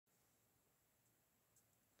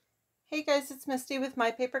Hey guys, it's Misty with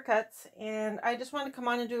My Paper Cuts, and I just want to come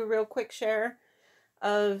on and do a real quick share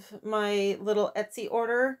of my little Etsy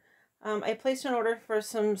order. I placed an order for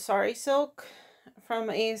some Sari silk from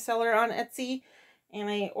a seller on Etsy, and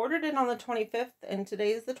I ordered it on the 25th, and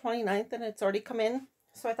today is the 29th, and it's already come in.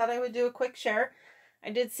 So I thought I would do a quick share. I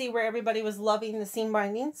did see where everybody was loving the seam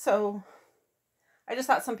binding, so I just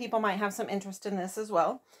thought some people might have some interest in this as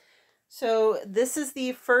well. So this is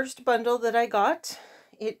the first bundle that I got.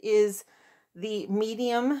 It is the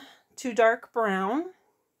medium to dark brown.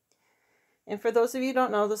 And for those of you who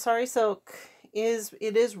don't know, the Sari silk is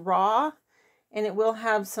raw, and it will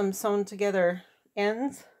have some sewn together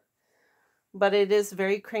ends, but it is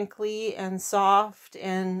very crinkly and soft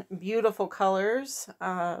and beautiful colors.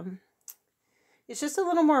 It's just a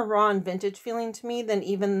little more raw and vintage feeling to me than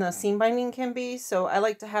even the seam binding can be, so I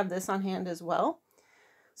like to have this on hand as well.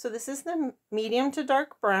 So this is the medium to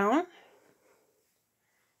dark brown.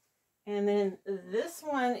 And then this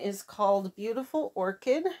one is called Beautiful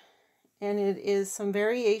Orchid, and it is some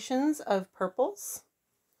variations of purples.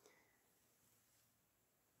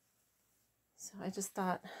 So I just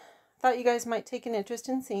thought you guys might take an interest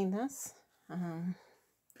in seeing this.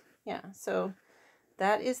 Yeah, so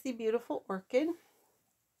that is the Beautiful Orchid.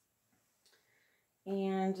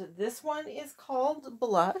 And this one is called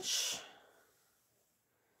Blush.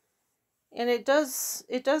 And it does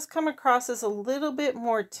come across as a little bit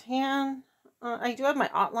more tan. I do have my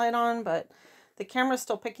outline on, but the camera's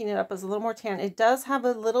still picking it up as a little more tan. It does have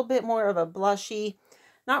a little bit more of a blushy,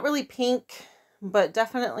 not really pink, but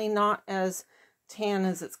definitely not as tan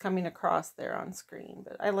as it's coming across there on screen.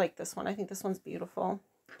 But I like this one. I think this one's beautiful.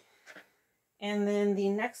 And then the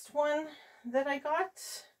next one that I got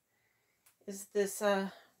is this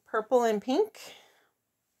purple and pink.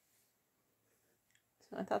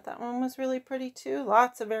 I thought that one was really pretty too.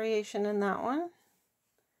 Lots of variation in that one.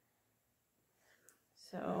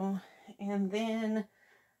 So, and then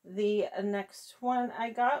the next one I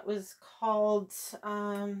got was called,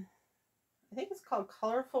 I think it's called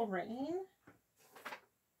Colorful Rain.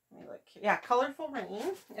 Let me look. Yeah, Colorful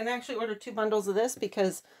Rain. And I actually ordered 2 bundles of this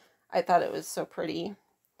because I thought it was so pretty.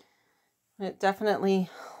 It definitely,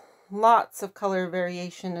 lots of color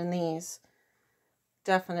variation in these.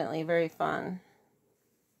 Definitely very fun.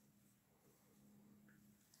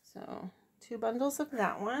 So 2 bundles of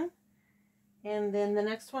that one. And then the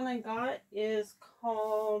next one I got is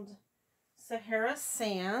called Sahara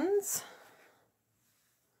Sands.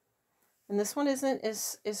 And this one isn't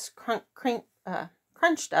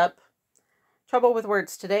crunched up. Trouble with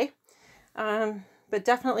words today. But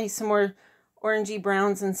definitely some more orangey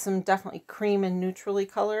browns and some definitely cream and neutrally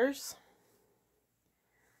colors.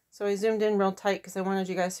 So I zoomed in real tight because I wanted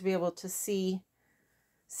you guys to be able to see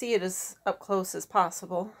it as up close as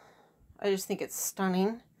possible. I just think it's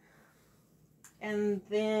stunning. And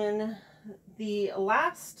then the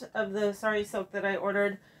last of the Sari silk that I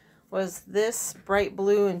ordered was this bright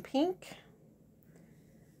blue and pink.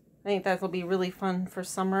 I think that'll be really fun for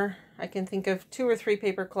summer. I can think of 2 or 3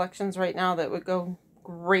 paper collections right now that would go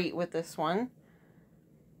great with this one.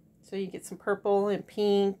 So you get some purple and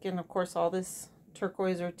pink, and of course all this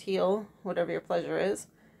turquoise or teal, whatever your pleasure is.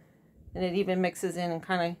 And it even mixes in and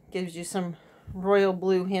kind of gives you some royal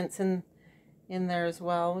blue hints in there as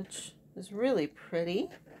well, which is really pretty.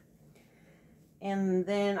 And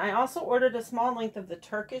then I also ordered a small length of the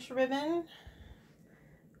Turkish ribbon,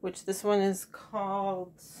 which this one is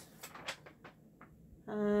called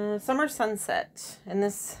Summer Sunset, and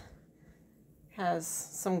this has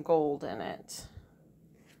some gold in it.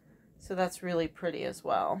 So that's really pretty as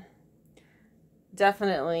well.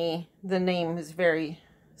 Definitely the name is very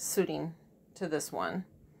suiting to this one.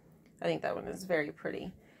 I think that one is very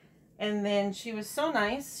pretty. And then she was so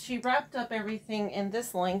nice. She wrapped up everything in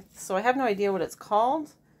this length, so I have no idea what it's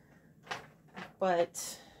called,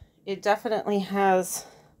 but it definitely has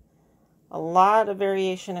a lot of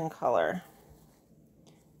variation in color.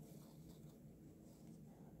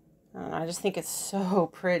 And I just think it's so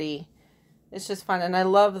pretty. It's just fun, and I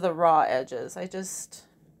love the raw edges. I just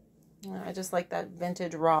like that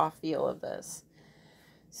vintage raw feel of this.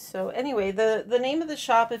 So anyway, the name of the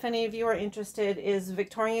shop, if any of you are interested, is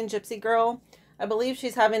Victorian Gypsy Girl. I believe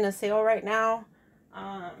she's having a sale right now.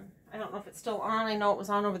 I don't know if it's still on. I know it was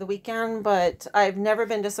on over the weekend, but I've never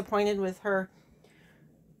been disappointed with her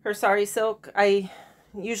Sari silk. I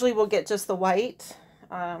usually will get just the white,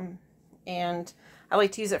 and I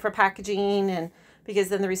like to use it for packaging, and because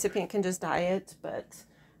then the recipient can just dye it. But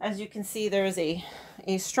as you can see, there is a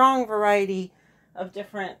strong variety of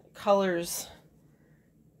different colors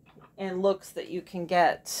and looks that you can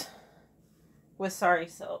get with Sari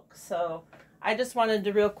silk. So I just wanted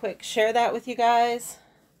to real quick share that with you guys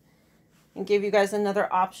and give you guys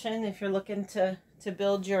another option if you're looking to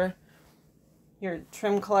build your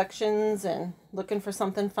trim collections and looking for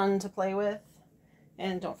something fun to play with.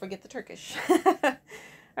 And don't forget the Turkish.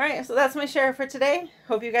 All right, so that's my share for today.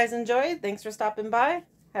 Hope you guys enjoyed. Thanks for stopping by.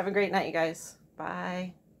 Have a great night, you guys.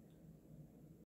 Bye.